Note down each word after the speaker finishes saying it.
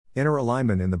Inner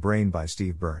Alignment in the Brain by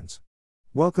Steve Byrnes.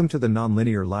 Welcome to the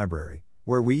Nonlinear Library,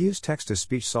 where we use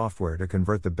text-to-speech software to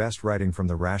convert the best writing from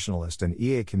the Rationalist and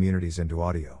EA communities into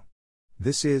audio.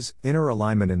 This is Inner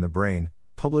Alignment in the Brain,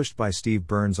 published by Steve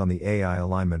Byrnes on the AI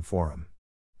Alignment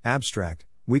Forum.Abstract.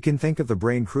 We can think of the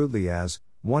brain crudely as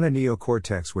 1. A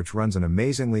neocortex which runs an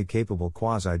amazingly capable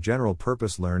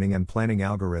quasi-general-purpose learning and planning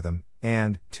algorithm,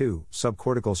 and 2.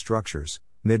 Subcortical structures,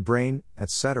 midbrain,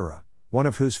 etc., one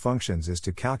of whose functions is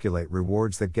to calculate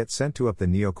rewards that get sent to up the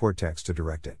neocortex to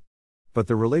direct it. But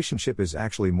the relationship is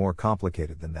actually more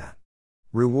complicated than that.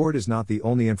 Reward is not the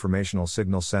only informational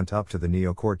signal sent up to the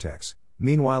neocortex,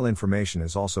 meanwhile information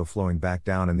is also flowing back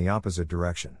down in the opposite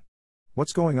direction.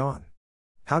 What's going on?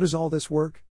 How does all this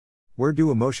work? Where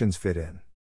do emotions fit in?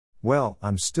 Well,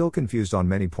 I'm still confused on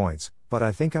many points, but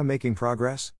I think I'm making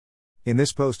progress. In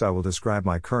this post I will describe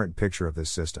my current picture of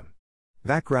this system.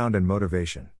 Background and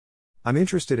motivation. I'm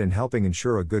interested in helping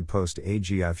ensure a good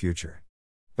post-AGI future.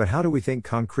 But how do we think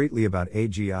concretely about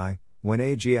AGI, when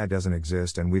AGI doesn't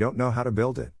exist and we don't know how to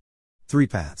build it? 3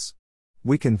 paths.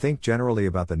 We can think generally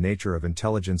about the nature of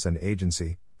intelligence and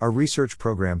agency, a research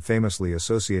program famously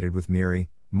associated with MIRI,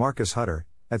 Marcus Hutter,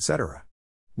 etc.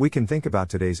 We can think about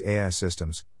today's AI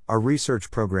systems, a research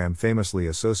program famously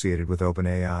associated with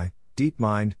OpenAI,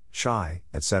 DeepMind, Shy,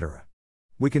 etc.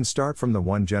 We can start from the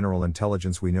one general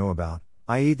intelligence we know about,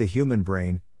 i.e. the human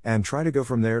brain, and try to go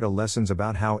from there to lessons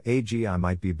about how AGI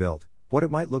might be built, what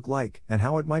it might look like, and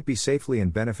how it might be safely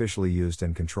and beneficially used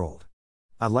and controlled.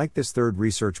 I like this third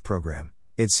research program.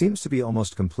 It seems to be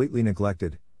almost completely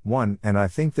neglected, and I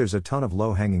think there's a ton of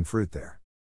low-hanging fruit there.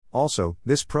 Also,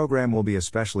 this program will be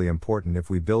especially important if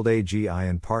we build AGI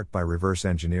in part by reverse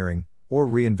engineering, or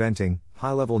reinventing,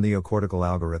 high-level neocortical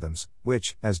algorithms,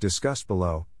 which, as discussed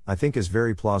below, I think is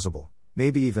very plausible,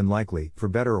 maybe even likely, for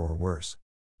better or worse.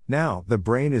 Now, the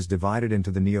brain is divided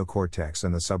into the neocortex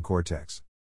and the subcortex.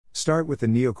 Start with the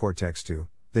neocortex 2.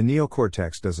 The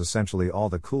neocortex does essentially all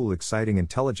the cool, exciting,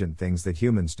 intelligent things that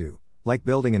humans do, like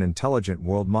building an intelligent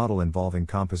world model involving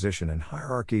composition and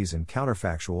hierarchies and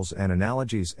counterfactuals and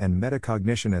analogies and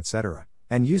meta-cognition, etc.,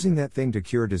 and using that thing to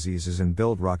cure diseases and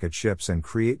build rocket ships and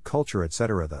create culture,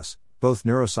 etc. Thus, both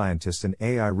neuroscientists and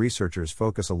AI researchers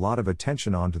focus a lot of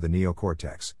attention onto the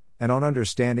neocortex, and on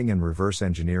understanding and reverse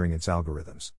engineering its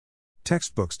algorithms.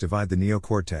 Textbooks divide the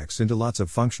neocortex into lots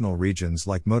of functional regions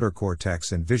like motor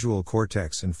cortex and visual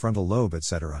cortex and frontal lobe,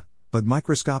 etc., but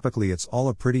microscopically it's all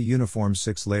a pretty uniform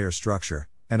 6-layer structure,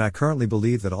 and I currently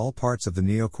believe that all parts of the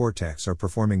neocortex are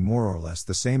performing more or less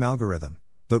the same algorithm,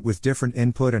 but with different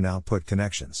input and output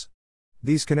connections.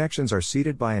 These connections are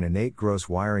seeded by an innate gross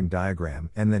wiring diagram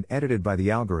and then edited by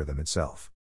the algorithm itself.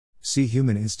 See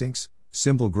Human Instincts,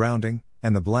 Symbol Grounding,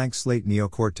 and the Blank-Slate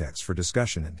Neocortex for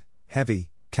discussion and heavy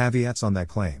caveats on that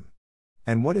claim.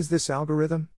 And what is this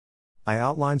algorithm? I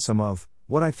outline some of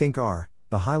what I think are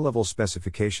the high-level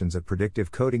specifications at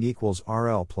predictive coding equals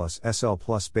RL SL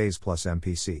Bayes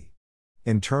MPC.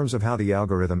 In terms of how the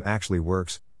algorithm actually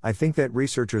works, I think that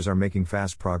researchers are making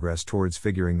fast progress towards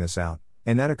figuring this out,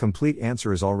 and that a complete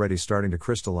answer is already starting to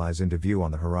crystallize into view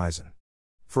on the horizon.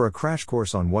 For a crash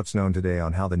course on what's known today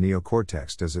on how the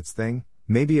neocortex does its thing,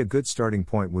 maybe a good starting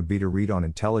point would be to read On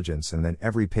Intelligence and then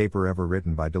every paper ever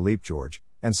written by Dileep George,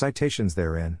 and citations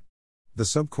therein. The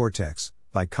subcortex,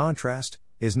 by contrast,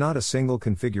 is not a single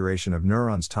configuration of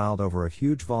neurons tiled over a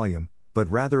huge volume, but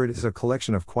rather it is a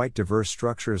collection of quite diverse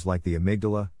structures like the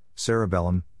amygdala,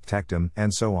 cerebellum, tectum,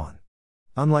 and so on.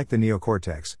 Unlike the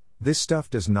neocortex, this stuff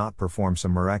does not perform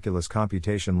some miraculous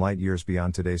computation light years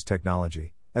beyond today's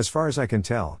technology. As far as I can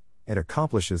tell, it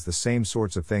accomplishes the same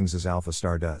sorts of things as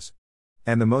AlphaStar does.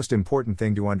 And the most important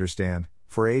thing to understand,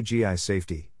 for AGI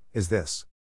safety, is this.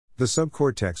 The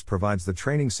subcortex provides the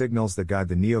training signals that guide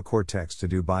the neocortex to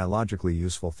do biologically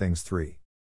useful things. 3.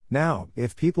 Now,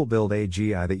 if people build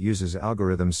AGI that uses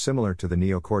algorithms similar to the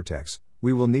neocortex,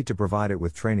 we will need to provide it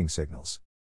with training signals.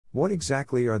 What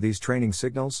exactly are these training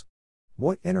signals?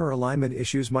 What inner alignment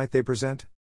issues might they present?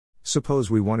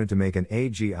 Suppose we wanted to make an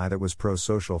AGI that was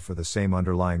pro-social for the same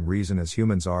underlying reason as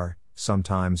humans are,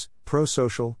 sometimes,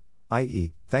 pro-social,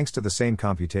 i.e., thanks to the same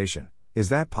computation. Is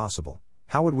that possible?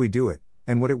 How would we do it,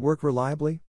 and would it work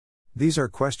reliably? These are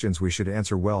questions we should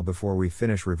answer well before we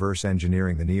finish reverse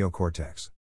engineering the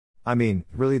neocortex. I mean,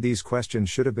 really these questions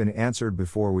should have been answered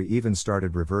before we even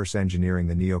started reverse engineering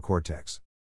the neocortex.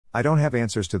 I don't have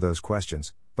answers to those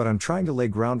questions, but I'm trying to lay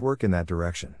groundwork in that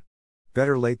direction.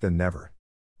 Better late than never.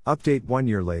 Update 1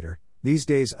 year later. These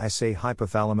days I say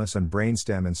hypothalamus and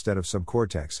brainstem instead of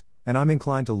subcortex, and I'm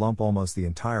inclined to lump almost the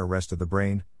entire rest of the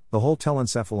brain, the whole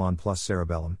telencephalon plus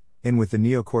cerebellum, in with the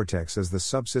neocortex as the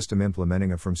subsystem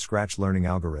implementing a from-scratch learning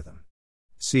algorithm.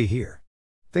 See here.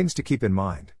 Things to keep in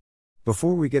mind.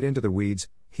 Before we get into the weeds,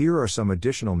 here are some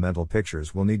additional mental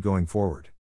pictures we'll need going forward.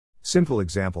 Simple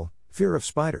example, fear of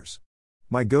spiders.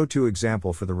 My go-to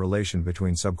example for the relation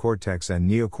between subcortex and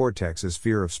neocortex is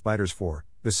fear of spiders for,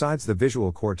 besides the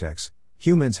visual cortex,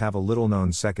 humans have a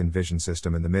little-known second vision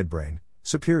system in the midbrain,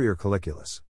 superior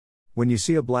colliculus. When you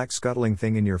see a black scuttling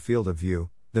thing in your field of view,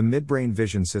 the midbrain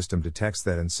vision system detects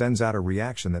that and sends out a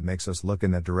reaction that makes us look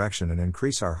in that direction and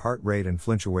increase our heart rate and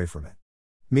flinch away from it.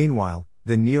 Meanwhile,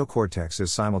 the neocortex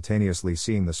is simultaneously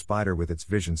seeing the spider with its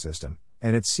vision system,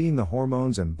 and it's seeing the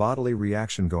hormones and bodily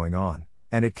reaction going on,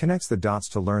 and it connects the dots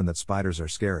to learn that spiders are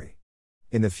scary.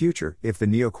 In the future, if the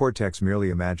neocortex merely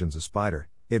imagines a spider,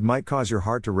 it might cause your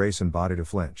heart to race and body to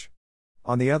flinch.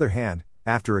 On the other hand,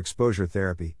 after exposure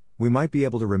therapy, we might be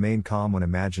able to remain calm when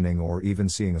imagining or even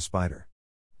seeing a spider.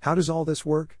 How does all this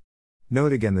work?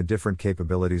 Note again the different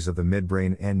capabilities of the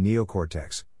midbrain and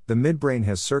neocortex. The midbrain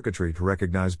has circuitry to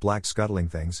recognize black scuttling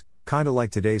things, kinda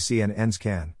like today's CNNs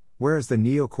can, whereas the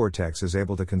neocortex is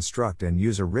able to construct and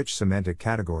use a rich semantic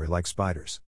category like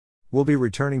spiders. We'll be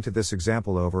returning to this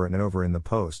example over and over in the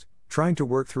post, trying to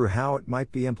work through how it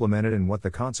might be implemented and what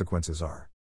the consequences are.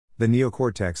 The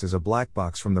neocortex is a black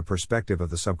box from the perspective of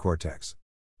the subcortex.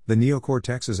 The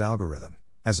neocortex's algorithm,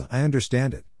 as I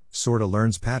understand it, sorta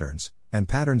learns patterns, and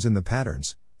patterns in the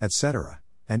patterns, etc.,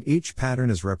 and each pattern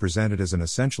is represented as an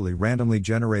essentially randomly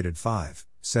generated 5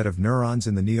 set of neurons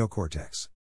in the neocortex.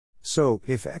 So,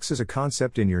 if X is a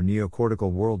concept in your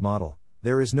neocortical world model,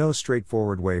 there is no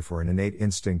straightforward way for an innate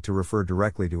instinct to refer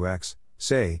directly to X,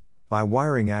 say, by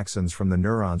wiring axons from the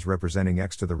neurons representing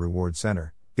X to the reward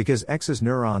center, because X's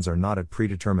neurons are not at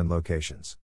predetermined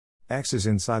locations. X is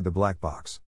inside the black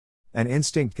box. An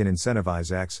instinct can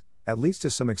incentivize X, at least to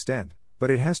some extent, but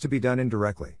it has to be done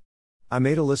indirectly. I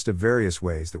made a list of various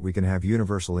ways that we can have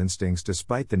universal instincts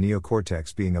despite the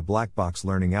neocortex being a black box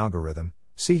learning algorithm.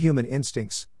 See human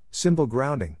instincts, symbol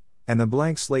grounding, and the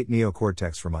Blank-Slate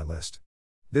Neocortex for my list.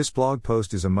 This blog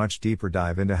post is a much deeper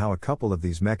dive into how a couple of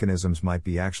these mechanisms might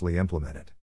be actually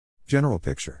implemented. General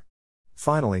picture.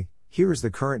 Finally, here is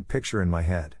the current picture in my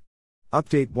head.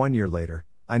 Update 1 year later,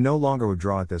 I no longer would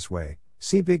draw it this way.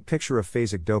 See big picture of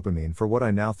phasic dopamine for what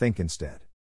I now think instead.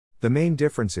 The main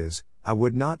difference is, I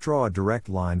would not draw a direct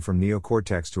line from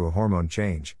neocortex to a hormone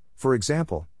change. For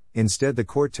example, instead the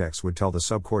cortex would tell the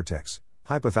subcortex,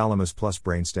 hypothalamus plus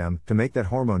brainstem, to make that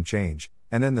hormone change,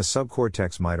 and then the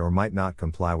subcortex might or might not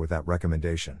comply with that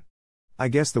recommendation. I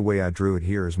guess the way I drew it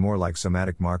here is more like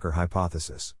somatic marker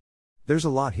hypothesis. There's a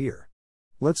lot here.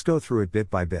 Let's go through it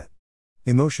bit by bit.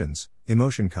 Emotions,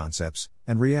 emotion concepts,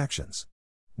 and reactions.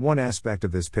 One aspect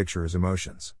of this picture is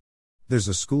emotions. There's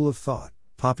a school of thought,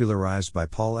 popularized by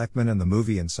Paul Ekman and the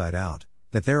movie Inside Out,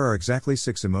 that there are exactly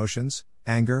 6 emotions: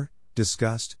 anger,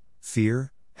 disgust,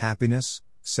 fear, happiness,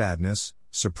 sadness,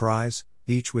 surprise,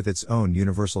 each with its own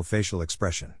universal facial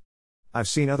expression. I've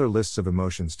seen other lists of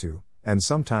emotions too, and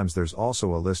sometimes there's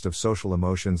also a list of social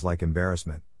emotions like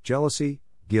embarrassment, jealousy,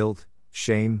 guilt,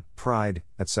 shame, pride,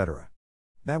 etc.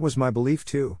 That was my belief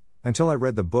too, until I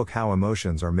read the book How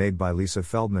Emotions Are Made by Lisa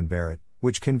Feldman Barrett,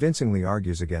 which convincingly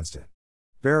argues against it.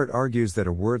 Barrett argues that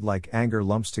a word like anger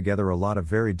lumps together a lot of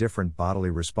very different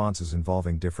bodily responses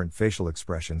involving different facial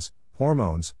expressions,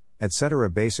 hormones, etc.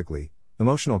 Basically,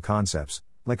 emotional concepts,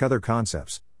 like other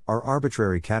concepts, are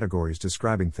arbitrary categories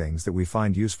describing things that we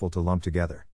find useful to lump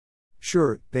together.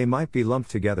 Sure, they might be lumped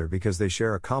together because they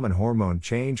share a common hormone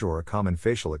change or a common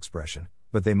facial expression,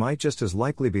 but they might just as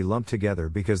likely be lumped together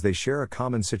because they share a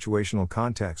common situational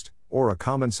context, or a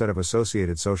common set of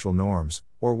associated social norms,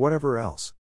 or whatever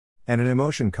else. And an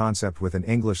emotion concept with an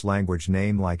English language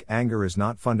name like anger is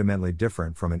not fundamentally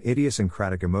different from an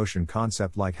idiosyncratic emotion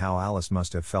concept like how Alice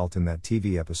must have felt in that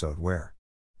TV episode where.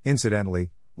 Incidentally,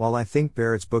 while I think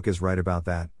Barrett's book is right about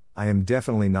that, I am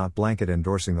definitely not blanket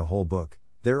endorsing the whole book.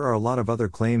 There are a lot of other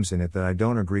claims in it that I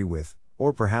don't agree with,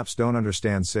 or perhaps don't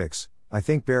understand. 6. I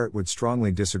think Barrett would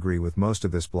strongly disagree with most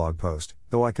of this blog post,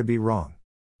 though I could be wrong.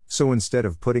 So instead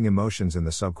of putting emotions in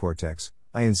the subcortex,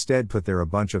 I instead put there a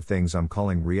bunch of things I'm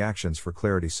calling reactions for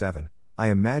clarity. 7. I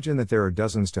imagine that there are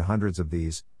dozens to hundreds of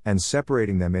these, and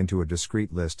separating them into a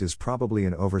discrete list is probably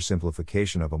an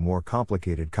oversimplification of a more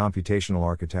complicated computational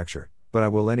architecture, but I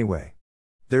will anyway.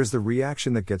 There's the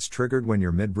reaction that gets triggered when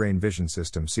your midbrain vision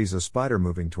system sees a spider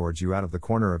moving towards you out of the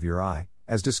corner of your eye,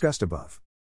 as discussed above.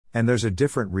 And there's a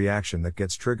different reaction that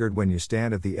gets triggered when you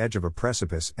stand at the edge of a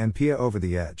precipice and peer over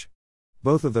the edge.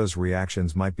 Both of those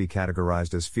reactions might be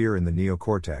categorized as fear in the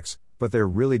neocortex, but they're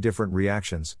really different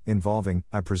reactions, involving,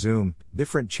 I presume,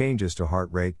 different changes to heart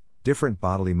rate, different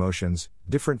bodily motions,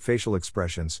 different facial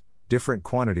expressions, different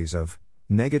quantities of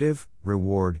negative,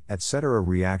 reward, etc.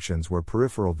 Reactions where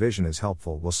peripheral vision is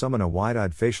helpful will summon a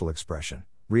wide-eyed facial expression.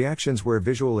 Reactions where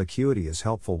visual acuity is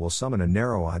helpful will summon a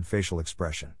narrow-eyed facial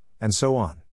expression, and so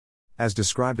on. As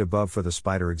described above for the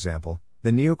spider example,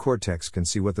 the neocortex can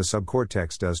see what the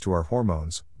subcortex does to our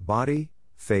hormones, body,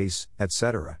 face,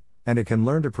 etc., and it can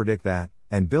learn to predict that,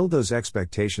 and build those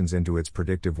expectations into its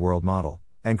predictive world model,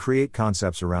 and create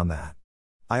concepts around that.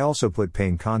 I also put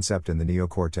pain concept in the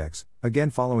neocortex, again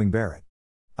following Barrett.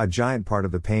 A giant part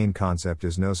of the pain concept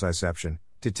is nociception,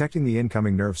 detecting the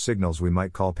incoming nerve signals we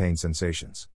might call pain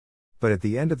sensations. But at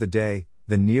the end of the day,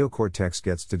 the neocortex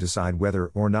gets to decide whether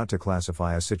or not to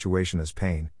classify a situation as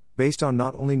pain, based on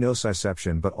not only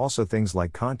nociception but also things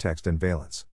like context and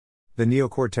valence. The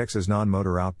neocortex's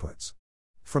non-motor outputs.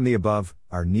 From the above,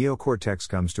 our neocortex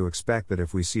comes to expect that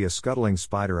if we see a scuttling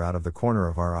spider out of the corner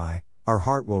of our eye, our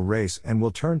heart will race and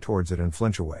will turn towards it and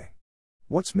flinch away.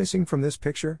 What's missing from this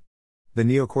picture? The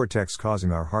neocortex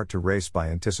causing our heart to race by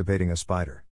anticipating a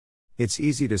spider. It's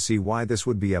easy to see why this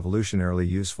would be evolutionarily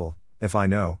useful. If I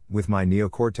know, with my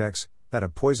neocortex, that a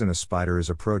poisonous spider is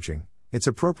approaching, it's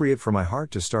appropriate for my heart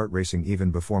to start racing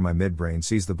even before my midbrain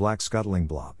sees the black scuttling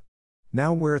blob.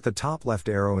 Now we're at the top left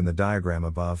arrow in the diagram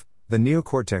above, the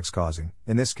neocortex causing,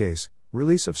 in this case,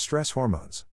 release of stress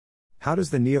hormones. How does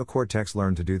the neocortex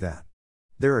learn to do that?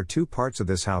 There are two parts of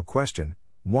this how question.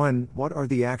 1. What are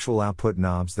the actual output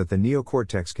knobs that the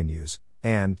neocortex can use?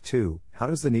 And 2. How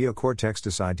does the neocortex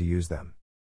decide to use them?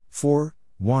 4.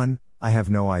 1. I have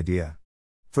no idea.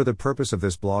 For the purpose of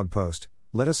this blog post,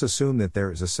 let us assume that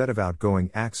there is a set of outgoing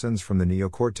axons from the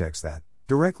neocortex that,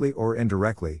 directly or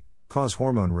indirectly, cause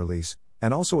hormone release,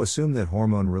 and also assume that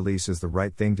hormone release is the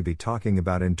right thing to be talking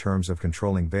about in terms of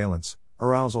controlling valence,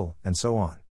 arousal, and so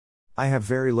on. I have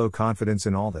very low confidence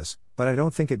in all this, but I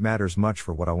don't think it matters much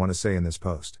for what I want to say in this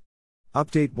post.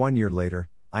 Update 1 year later,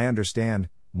 I understand,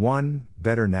 1,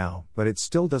 better now, but it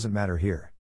still doesn't matter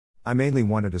here. I mainly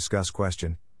want to discuss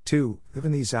question 2,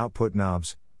 given these output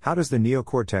knobs, how does the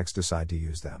neocortex decide to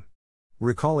use them?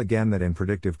 Recall again that in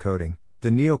predictive coding, the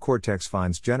neocortex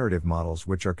finds generative models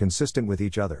which are consistent with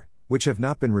each other, which have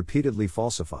not been repeatedly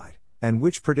falsified, and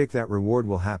which predict that reward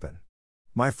will happen.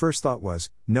 My first thought was,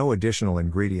 no additional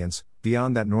ingredients,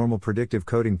 beyond that normal predictive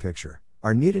coding picture,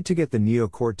 are needed to get the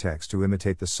neocortex to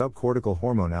imitate the subcortical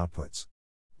hormone outputs.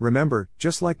 Remember,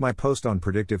 just like my post on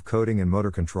predictive coding and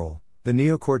motor control, the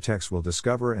neocortex will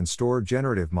discover and store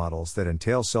generative models that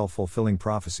entail self-fulfilling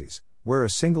prophecies, where a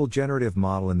single generative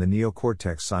model in the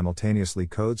neocortex simultaneously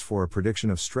codes for a prediction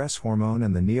of stress hormone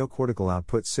and the neocortical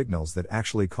output signals that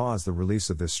actually cause the release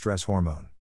of this stress hormone.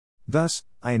 Thus,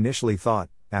 I initially thought,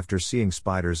 after seeing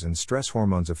spiders and stress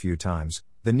hormones a few times,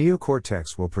 the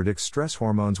neocortex will predict stress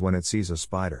hormones when it sees a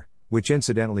spider, which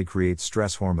incidentally creates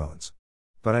stress hormones.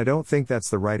 But I don't think that's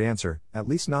the right answer, at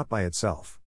least not by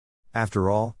itself. After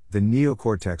all, the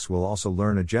neocortex will also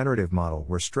learn a generative model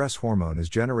where stress hormone is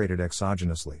generated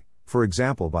exogenously, for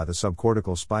example by the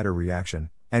subcortical spider reaction,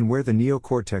 and where the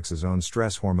neocortex's own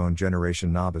stress hormone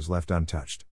generation knob is left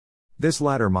untouched. This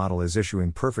latter model is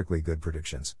issuing perfectly good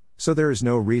predictions, so there is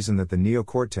no reason that the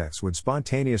neocortex would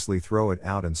spontaneously throw it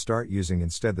out and start using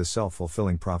instead the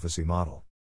self-fulfilling prophecy model.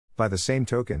 By the same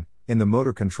token, in the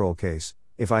motor control case,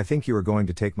 if I think you are going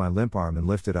to take my limp arm and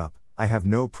lift it up, I have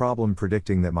no problem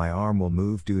predicting that my arm will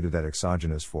move due to that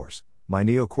exogenous force. My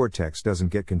neocortex doesn't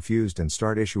get confused and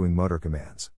start issuing motor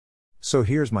commands. So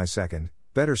here's my second,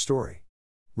 better story.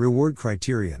 Reward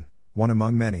criterion, one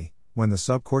among many, when the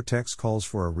subcortex calls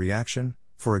for a reaction,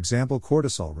 for example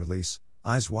cortisol release,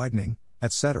 eyes widening,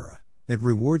 etc., it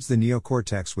rewards the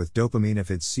neocortex with dopamine if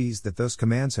it sees that those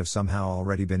commands have somehow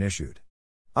already been issued.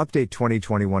 Update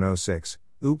 2021-06,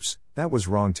 oops, that was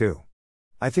wrong too.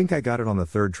 I think I got it on the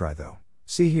third try though,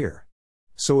 see here.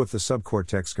 So if the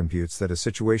subcortex computes that a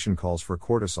situation calls for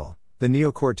cortisol, the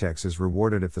neocortex is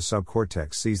rewarded if the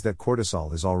subcortex sees that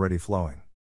cortisol is already flowing.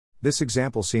 This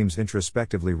example seems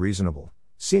introspectively reasonable.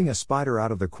 Seeing a spider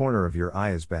out of the corner of your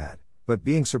eye is bad, but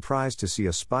being surprised to see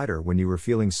a spider when you were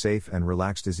feeling safe and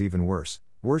relaxed is even worse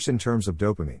in terms of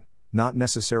dopamine, not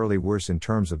necessarily worse in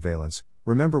terms of valence.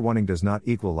 Remember, wanting does not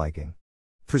equal liking.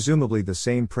 Presumably the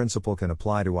same principle can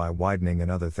apply to eye widening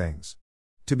and other things.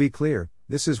 To be clear,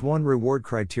 this is one reward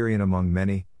criterion among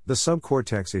many. The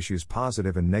subcortex issues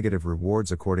positive and negative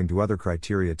rewards according to other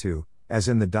criteria too, as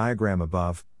in the diagram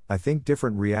above. I think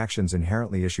different reactions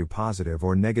inherently issue positive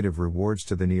or negative rewards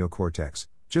to the neocortex,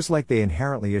 just like they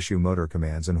inherently issue motor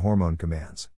commands and hormone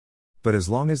commands. But as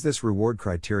long as this reward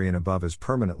criterion above is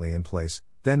permanently in place,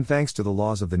 then thanks to the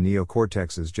laws of the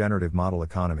neocortex's generative model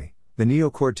economy, the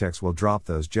neocortex will drop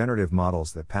those generative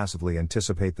models that passively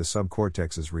anticipate the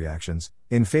subcortex's reactions,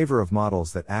 in favor of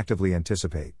models that actively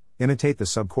imitate the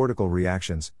subcortical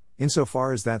reactions.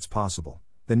 Insofar as that's possible,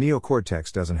 the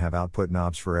neocortex doesn't have output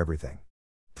knobs for everything.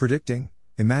 Predicting,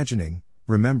 imagining,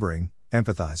 remembering,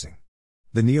 empathizing.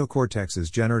 The neocortex's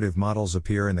generative models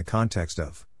appear in the context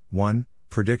of 1.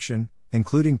 Prediction,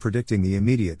 including predicting the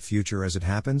immediate future as it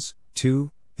happens,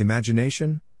 2.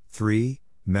 Imagination, 3.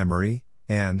 Memory,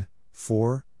 and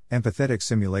 4. Empathetic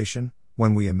simulation,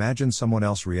 when we imagine someone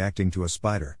else reacting to a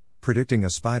spider, predicting a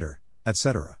spider,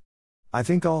 etc. I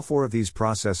think all four of these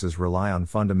processes rely on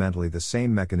fundamentally the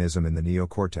same mechanism in the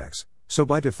neocortex, so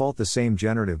by default the same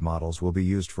generative models will be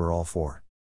used for all four.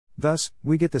 Thus,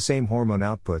 we get the same hormone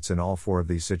outputs in all four of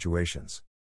these situations.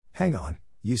 Hang on,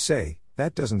 you say,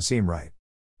 that doesn't seem right.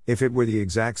 If it were the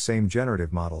exact same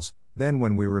generative models, then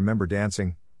when we remember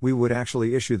dancing, we would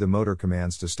actually issue the motor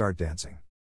commands to start dancing.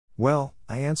 Well,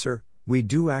 I answer, we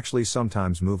do actually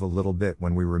sometimes move a little bit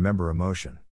when we remember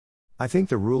emotion. I think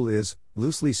the rule is,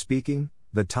 loosely speaking,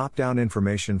 the top-down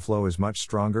information flow is much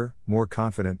stronger, more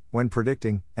confident, when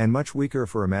predicting, and much weaker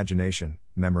for imagination,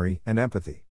 memory, and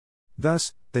empathy.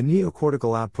 Thus, the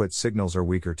neocortical output signals are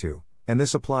weaker too, and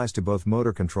this applies to both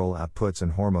motor control outputs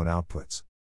and hormone outputs.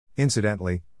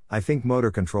 Incidentally, I think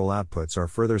motor control outputs are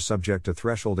further subject to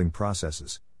thresholding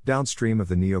processes, downstream of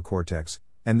the neocortex,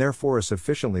 and therefore a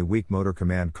sufficiently weak motor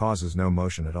command causes no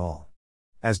motion at all.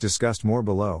 As discussed more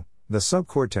below, the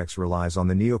subcortex relies on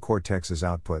the neocortex's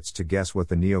outputs to guess what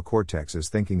the neocortex is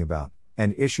thinking about,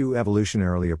 and issue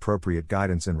evolutionarily appropriate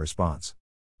guidance in response.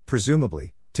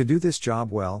 Presumably, to do this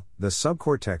job well, the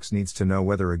subcortex needs to know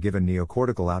whether a given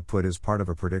neocortical output is part of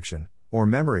a prediction, or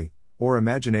memory, or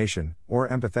imagination, or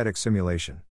empathetic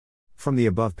simulation. From the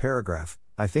above paragraph,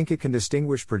 I think it can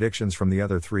distinguish predictions from the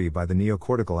other three by the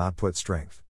neocortical output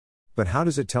strength. But how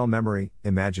does it tell memory,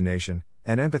 imagination,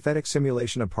 and empathetic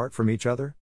simulation apart from each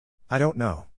other? I don't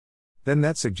know. Then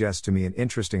that suggests to me an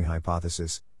interesting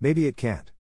hypothesis: maybe it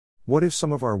can't. What if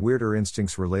some of our weirder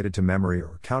instincts related to memory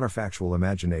or counterfactual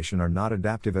imagination are not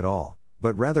adaptive at all,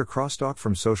 but rather crosstalk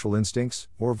from social instincts,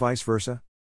 or vice versa?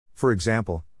 For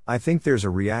example, I think there's a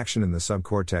reaction in the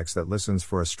subcortex that listens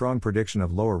for a strong prediction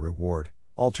of lower reward,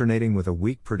 alternating with a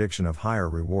weak prediction of higher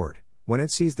reward. When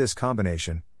it sees this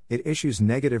combination, it issues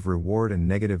negative reward and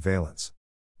negative valence.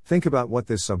 Think about what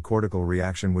this subcortical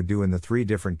reaction would do in the three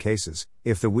different cases.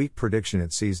 If the weak prediction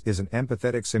it sees is an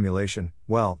empathetic simulation,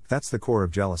 well, that's the core of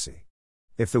jealousy.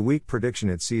 If the weak prediction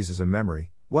it sees is a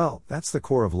memory, well, that's the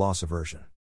core of loss aversion.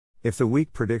 If the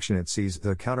weak prediction it sees is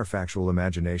a counterfactual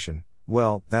imagination,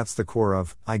 well, that's the core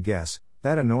of, I guess,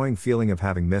 that annoying feeling of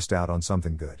having missed out on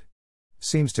something good.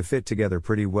 Seems to fit together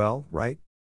pretty well, right?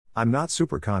 I'm not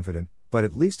super confident, but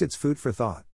at least it's food for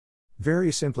thought.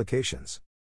 Various implications.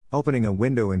 Opening a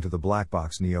window into the black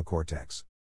box neocortex.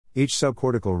 Each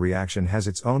subcortical reaction has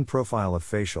its own profile of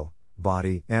facial,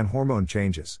 body, and hormone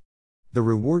changes. The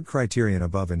reward criterion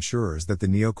above ensures that the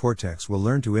neocortex will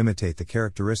learn to imitate the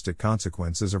characteristic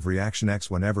consequences of reaction X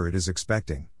whenever it is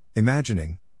expecting,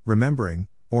 imagining, remembering,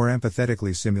 or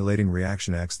empathetically simulating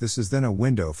reaction X. This is then a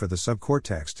window for the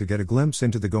subcortex to get a glimpse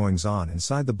into the goings-on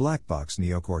inside the black box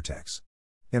neocortex.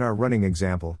 In our running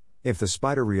example, if the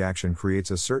spider reaction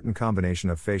creates a certain combination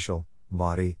of facial,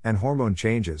 body, and hormone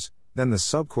changes, then the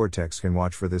subcortex can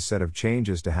watch for this set of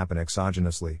changes to happen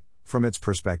exogenously, from its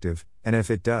perspective, and if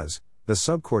it does, the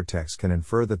subcortex can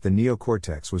infer that the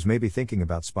neocortex was maybe thinking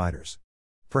about spiders.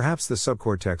 Perhaps the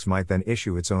subcortex might then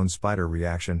issue its own spider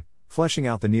reaction, fleshing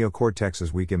out the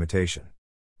neocortex's weak imitation.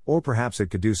 Or perhaps it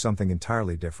could do something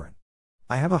entirely different.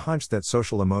 I have a hunch that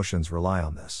social emotions rely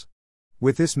on this.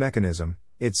 With this mechanism,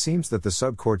 it seems that the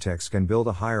subcortex can build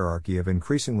a hierarchy of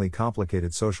increasingly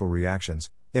complicated social reactions.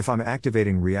 If I'm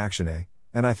activating reaction A,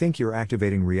 and I think you're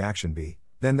activating reaction B,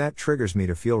 then that triggers me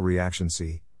to feel reaction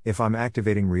C. If I'm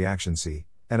activating reaction C,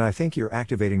 and I think you're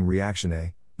activating reaction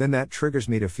A, then that triggers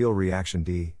me to feel reaction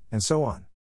D, and so on.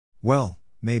 Well,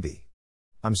 maybe.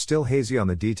 I'm still hazy on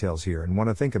the details here and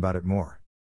want to think about it more.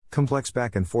 Complex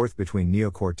back and forth between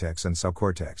neocortex and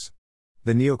subcortex.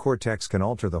 The neocortex can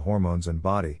alter the hormones and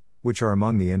body, which are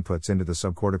among the inputs into the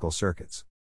subcortical circuits.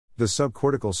 The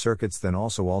subcortical circuits then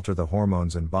also alter the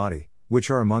hormones and body, which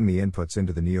are among the inputs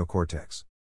into the neocortex.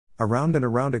 Around and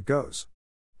around it goes.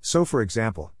 So for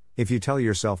example, if you tell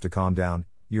yourself to calm down,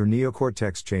 your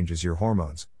neocortex changes your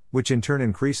hormones, which in turn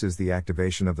increases the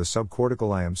activation of the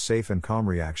subcortical I am safe and calm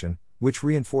reaction, which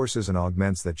reinforces and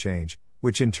augments that change,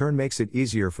 which in turn makes it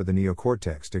easier for the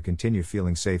neocortex to continue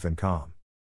feeling safe and calm.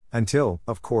 Until,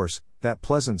 of course, that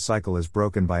pleasant cycle is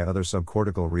broken by other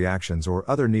subcortical reactions or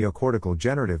other neocortical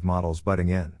generative models butting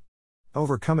in.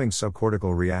 Overcoming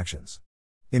subcortical reactions.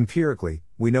 Empirically,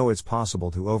 we know it's possible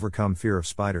to overcome fear of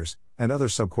spiders and other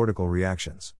subcortical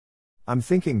reactions. I'm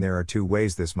thinking there are two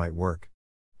ways this might work.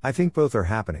 I think both are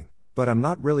happening, but I'm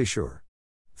not really sure.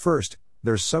 First,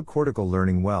 there's subcortical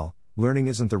learning. Well, learning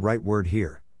isn't the right word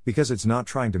here, because it's not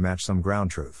trying to match some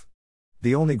ground truth.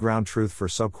 The only ground truth for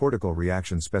subcortical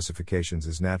reaction specifications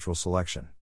is natural selection.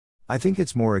 I think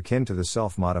it's more akin to the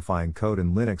self-modifying code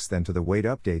in Linux than to the weight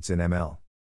updates in ML.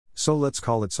 So let's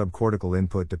call it subcortical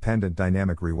input-dependent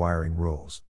dynamic rewiring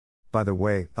rules. By the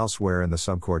way, elsewhere in the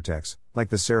subcortex, like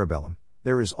the cerebellum,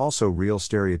 there is also real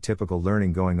stereotypical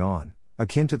learning going on,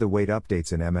 akin to the weight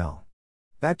updates in ML.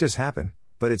 That does happen,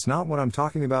 but it's not what I'm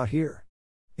talking about here.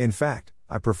 In fact,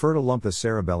 I prefer to lump the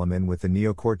cerebellum in with the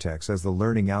neocortex as the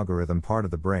learning algorithm part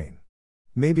of the brain.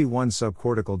 Maybe one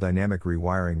subcortical dynamic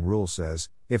rewiring rule says,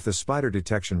 if the spider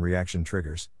detection reaction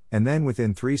triggers, and then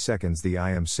within 3 seconds the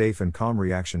I am safe and calm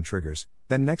reaction triggers,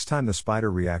 then next time the spider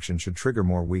reaction should trigger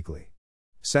more weakly.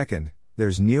 Second,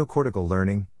 there's neocortical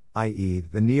learning, i.e.,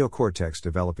 the neocortex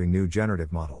developing new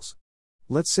generative models.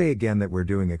 Let's say again that we're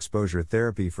doing exposure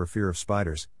therapy for fear of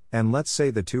spiders, and let's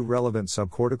say the two relevant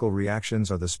subcortical reactions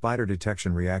are the spider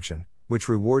detection reaction, which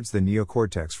rewards the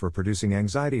neocortex for producing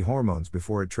anxiety hormones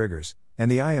before it triggers, and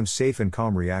the I am safe and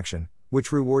calm reaction,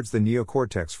 which rewards the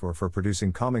neocortex for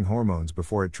producing calming hormones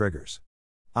before it triggers.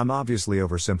 I'm obviously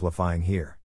oversimplifying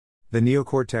here. The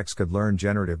neocortex could learn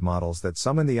generative models that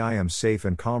summon the I am safe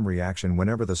and calm reaction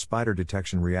whenever the spider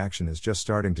detection reaction is just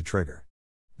starting to trigger.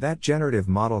 That generative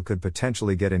model could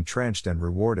potentially get entrenched and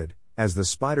rewarded, as the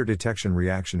spider detection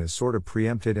reaction is sort of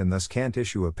preempted and thus can't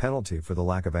issue a penalty for the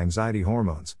lack of anxiety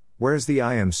hormones, whereas the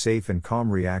I am safe and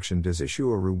calm reaction does issue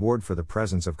a reward for the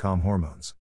presence of calm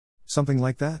hormones. Something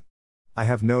like that? I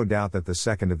have no doubt that the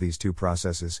second of these two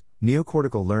processes,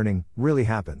 neocortical learning, really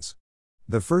happens.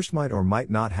 The first might or might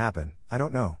not happen, I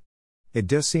don't know. It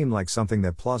does seem like something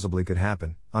that plausibly could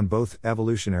happen, on both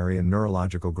evolutionary and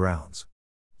neurological grounds.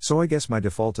 So I guess my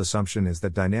default assumption is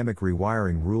that dynamic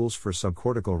rewiring rules for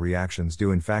subcortical reactions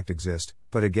do in fact exist,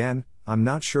 but again, I'm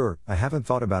not sure, I haven't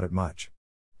thought about it much.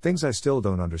 Things I still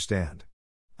don't understand.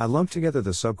 I lump together the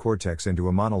subcortex into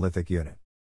a monolithic unit.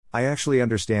 I actually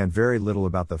understand very little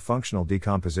about the functional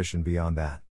decomposition beyond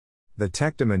that. The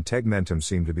tectum and tegmentum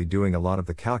seem to be doing a lot of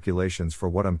the calculations for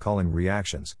what I'm calling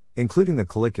reactions, including the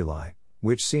colliculi,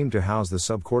 which seem to house the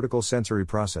subcortical sensory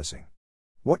processing.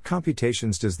 What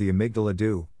computations does the amygdala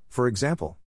do, for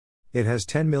example? It has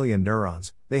 10 million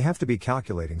neurons, they have to be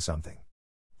calculating something.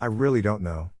 I really don't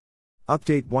know.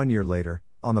 Update 1 year later,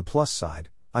 on the plus side,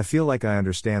 I feel like I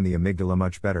understand the amygdala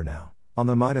much better now. On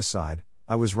the minus side,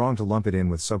 I was wrong to lump it in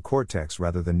with subcortex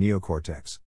rather than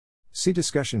neocortex. See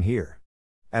discussion here.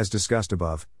 As discussed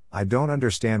above, I don't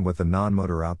understand what the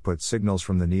non-motor output signals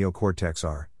from the neocortex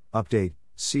are, update,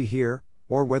 see here,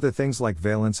 or whether things like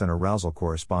valence and arousal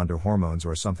correspond to hormones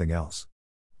or something else.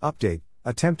 Update,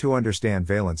 attempt to understand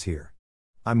valence here.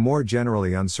 I'm more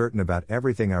generally uncertain about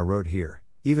everything I wrote here,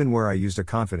 even where I used a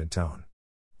confident tone.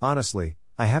 Honestly,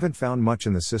 I haven't found much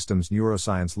in the systems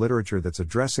neuroscience literature that's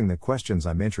addressing the questions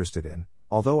I'm interested in,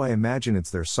 although I imagine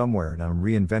it's there somewhere and I'm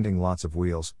reinventing lots of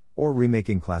wheels, or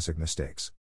remaking classic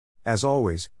mistakes. As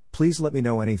always, please let me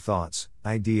know any thoughts,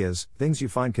 ideas, things you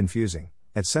find confusing,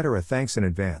 etc. Thanks in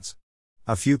advance.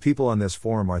 A few people on this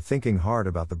forum are thinking hard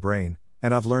about the brain,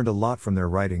 and I've learned a lot from their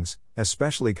writings,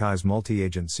 especially Kai's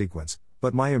multi-agent sequence,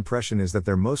 but my impression is that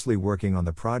they're mostly working on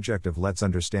the project of let's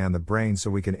understand the brain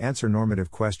so we can answer normative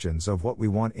questions of what we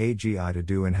want AGI to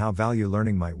do and how value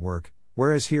learning might work,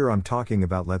 whereas here I'm talking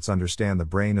about let's understand the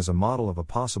brain as a model of a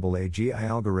possible AGI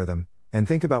algorithm, and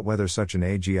think about whether such an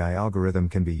AGI algorithm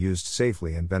can be used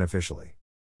safely and beneficially.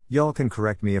 Y'all can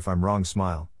correct me if I'm wrong.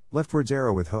 Smile, leftwards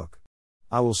arrow with hook.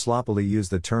 I will sloppily use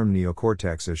the term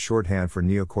neocortex as shorthand for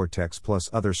neocortex plus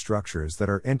other structures that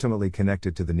are intimately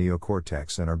connected to the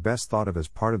neocortex and are best thought of as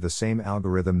part of the same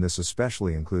algorithm. This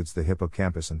especially includes the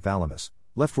hippocampus and thalamus,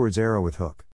 leftwards arrow with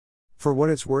hook. For what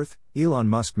it's worth, Elon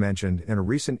Musk mentioned in a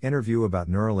recent interview about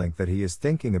Neuralink that he is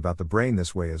thinking about the brain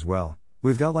this way as well.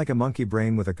 We've got like a monkey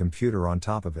brain with a computer on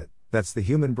top of it, that's the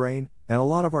human brain, and a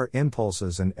lot of our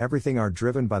impulses and everything are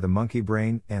driven by the monkey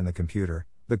brain, and the computer,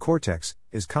 the cortex,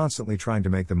 is constantly trying to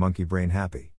make the monkey brain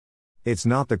happy. It's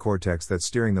not the cortex that's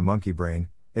steering the monkey brain,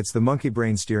 it's the monkey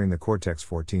brain steering the cortex.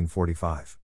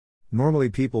 1445. Normally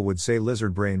people would say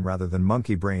lizard brain rather than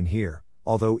monkey brain here,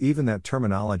 although even that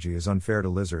terminology is unfair to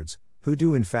lizards, who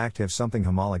do in fact have something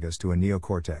homologous to a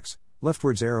neocortex,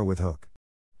 leftwards arrow with hook.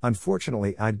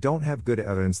 Unfortunately, I don't have good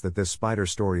evidence that this spider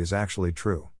story is actually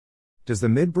true. Does the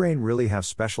midbrain really have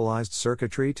specialized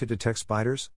circuitry to detect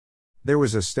spiders? There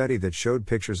was a study that showed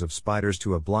pictures of spiders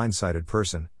to a blind-sighted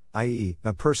person, i.e.,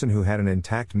 a person who had an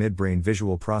intact midbrain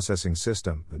visual processing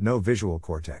system but no visual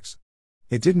cortex.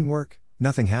 It didn't work,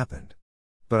 nothing happened.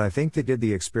 But I think they did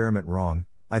the experiment wrong.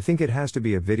 I think it has to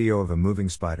be a video of a moving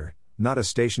spider, not a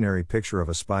stationary picture of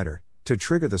a spider, to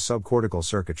trigger the subcortical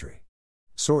circuitry.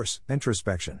 Source: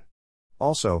 introspection.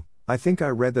 Also, I think I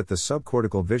read that the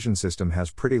subcortical vision system has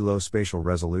pretty low spatial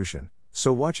resolution,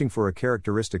 so watching for a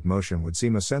characteristic motion would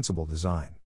seem a sensible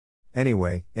design.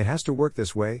 Anyway, it has to work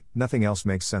this way, nothing else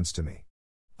makes sense to me.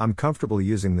 I'm comfortable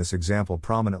using this example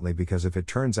prominently because if it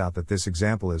turns out that this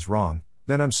example is wrong,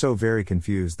 then I'm so very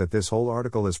confused that this whole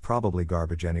article is probably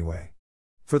garbage anyway.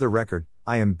 For the record,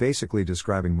 I am basically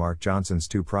describing Mark Johnson's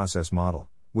two-process model,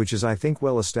 which is I think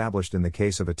well established in the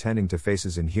case of attending to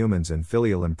faces in humans and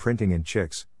filial imprinting in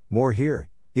chicks. More here,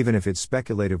 even if it's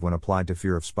speculative when applied to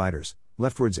fear of spiders,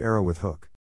 leftwards arrow with hook.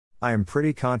 I am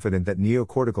pretty confident that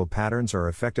neocortical patterns are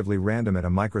effectively random at a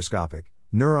microscopic,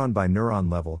 neuron by neuron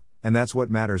level, and that's what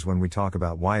matters when we talk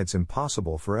about why it's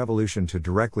impossible for evolution to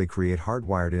directly create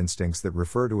hardwired instincts that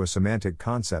refer to a semantic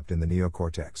concept in the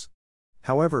neocortex.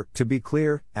 However, to be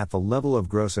clear, at the level of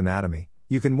gross anatomy,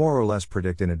 you can more or less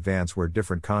predict in advance where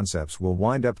different concepts will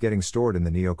wind up getting stored in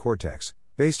the neocortex,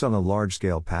 based on the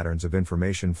large-scale patterns of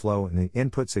information flow and the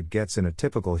inputs it gets in a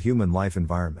typical human life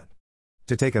environment.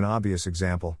 To take an obvious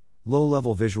example,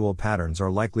 low-level visual patterns are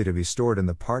likely to be stored in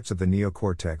the parts of the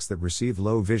neocortex that receive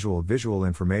low visual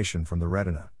information from the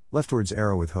retina, leftwards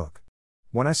arrow with hook.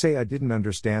 When I say I didn't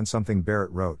understand something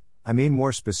Barrett wrote, I mean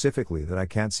more specifically that I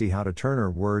can't see how to turn her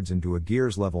words into a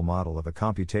gears-level model of a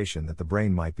computation that the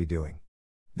brain might be doing.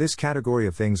 This category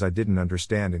of things I didn't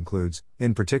understand includes,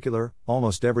 in particular,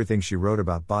 almost everything she wrote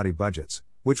about body budgets,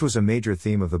 which was a major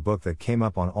theme of the book that came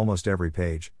up on almost every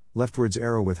page, leftwards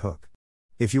arrow with hook.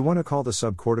 If you want to call the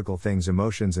subcortical things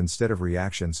emotions instead of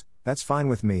reactions, that's fine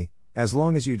with me, as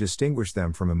long as you distinguish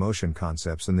them from emotion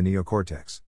concepts in the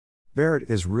neocortex. Barrett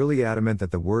is really adamant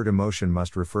that the word emotion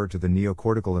must refer to the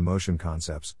neocortical emotion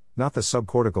concepts, not the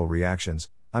subcortical reactions.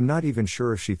 I'm not even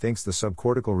sure if she thinks the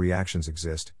subcortical reactions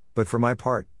exist, but for my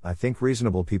part, I think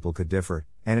reasonable people could differ,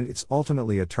 and it's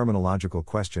ultimately a terminological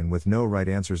question with no right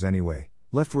answers anyway,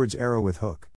 leftwards arrow with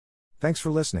hook. Thanks for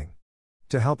listening.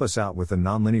 To help us out with the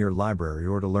Nonlinear Library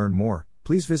or to learn more,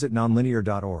 please visit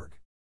nonlinear.org.